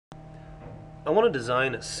I want to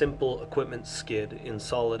design a simple equipment skid in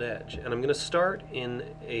Solid Edge, and I'm going to start in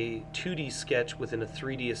a 2D sketch within a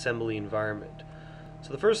 3D assembly environment.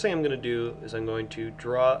 So the first thing I'm going to do is I'm going to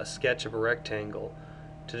draw a sketch of a rectangle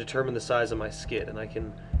to determine the size of my skid, and I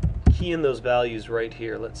can key in those values right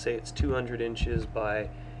here. Let's say it's 200 inches by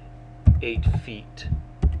 8 feet.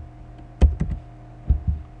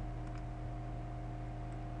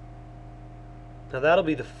 Now that'll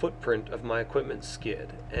be the footprint of my equipment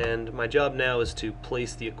skid, and my job now is to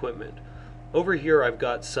place the equipment. Over here I've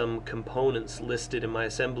got some components listed in my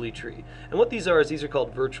assembly tree, and what these are is these are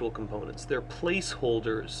called virtual components. They're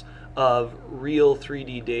placeholders of real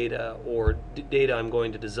 3D data or data I'm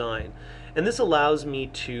going to design. And this allows me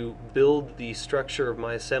to build the structure of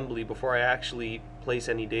my assembly before I actually place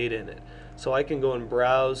any data in it. So I can go and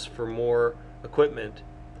browse for more equipment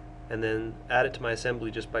and then add it to my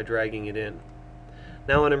assembly just by dragging it in.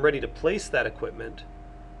 Now when I'm ready to place that equipment,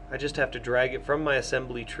 I just have to drag it from my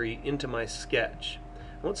assembly tree into my sketch.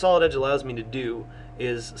 And what Solid Edge allows me to do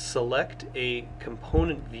is select a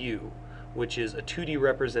component view, which is a 2D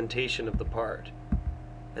representation of the part,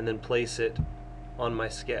 and then place it on my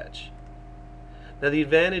sketch. Now the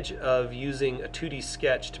advantage of using a 2D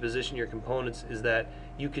sketch to position your components is that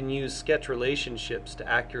you can use sketch relationships to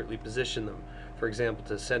accurately position them. For example,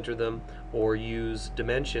 to center them, or use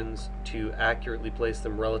dimensions to accurately place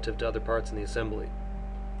them relative to other parts in the assembly.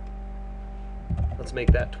 Let's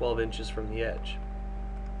make that 12 inches from the edge.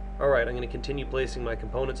 Alright, I'm going to continue placing my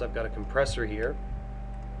components. I've got a compressor here,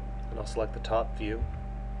 and I'll select the top view.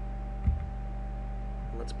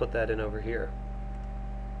 And let's put that in over here.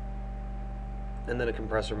 And then a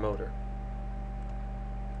compressor motor.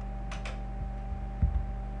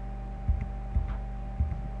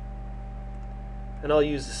 And I'll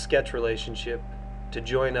use the sketch relationship to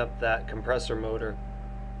join up that compressor motor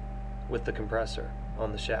with the compressor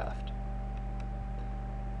on the shaft.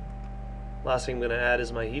 Last thing I'm going to add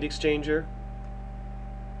is my heat exchanger.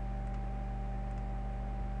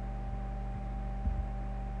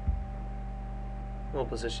 We'll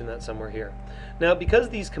position that somewhere here. Now, because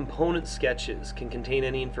these component sketches can contain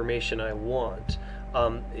any information I want,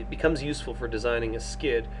 it becomes useful for designing a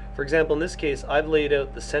skid. For example, in this case, I've laid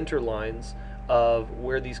out the center lines of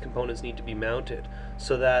where these components need to be mounted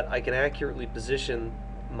so that I can accurately position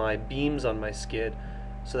my beams on my skid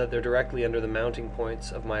so that they're directly under the mounting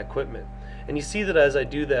points of my equipment. And you see that as I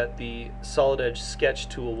do that, the Solid Edge sketch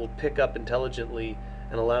tool will pick up intelligently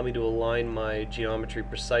and allow me to align my geometry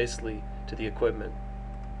precisely to the equipment.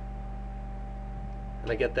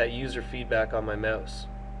 And I get that user feedback on my mouse.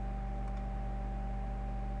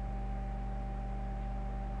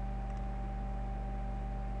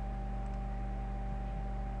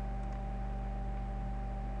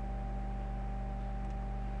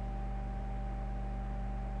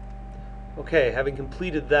 Okay, having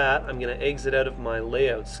completed that, I'm going to exit out of my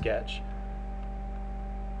layout sketch.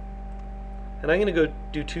 And I'm going to go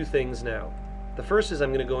do two things now. The first is I'm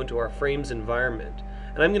going to go into our frames environment,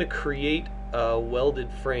 and I'm going to create a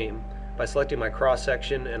welded frame by selecting my cross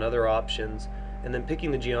section and other options, and then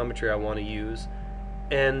picking the geometry I want to use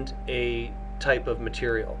and a type of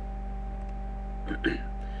material.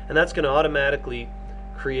 And that's going to automatically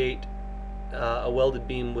create a welded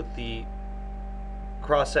beam with the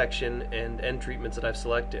cross-section and end treatments that I've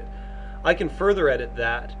selected. I can further edit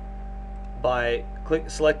that by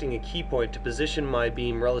selecting a key point to position my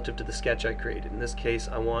beam relative to the sketch I created. In this case,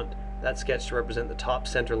 I want that sketch to represent the top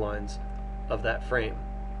center lines of that frame.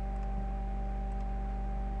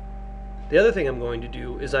 The other thing I'm going to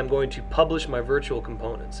do is I'm going to publish my virtual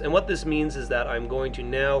components. And what this means is that I'm going to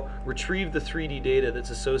now retrieve the 3D data that's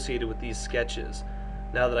associated with these sketches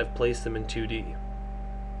now that I've placed them in 2D.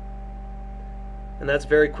 And that's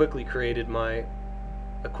very quickly created my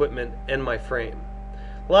equipment and my frame.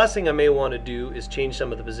 The last thing I may want to do is change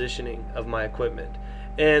some of the positioning of my equipment.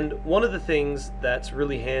 And one of the things that's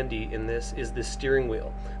really handy in this is this steering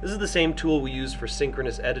wheel. This is the same tool we use for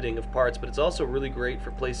synchronous editing of parts, but it's also really great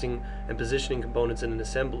for placing and positioning components in an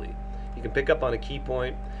assembly. You can pick up on a key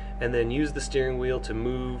point and then use the steering wheel to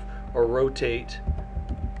move or rotate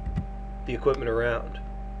the equipment around.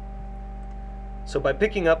 So by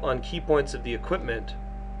picking up on key points of the equipment,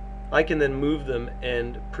 I can then move them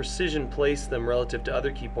and precision place them relative to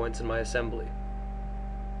other key points in my assembly.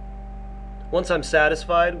 Once I'm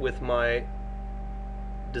satisfied with my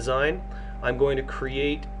design, I'm going to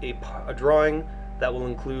create a drawing that will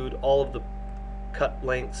include all of the cut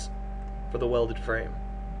lengths for the welded frame.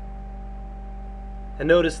 And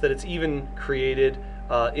notice that it's even created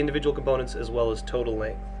individual components as well as total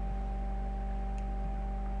length.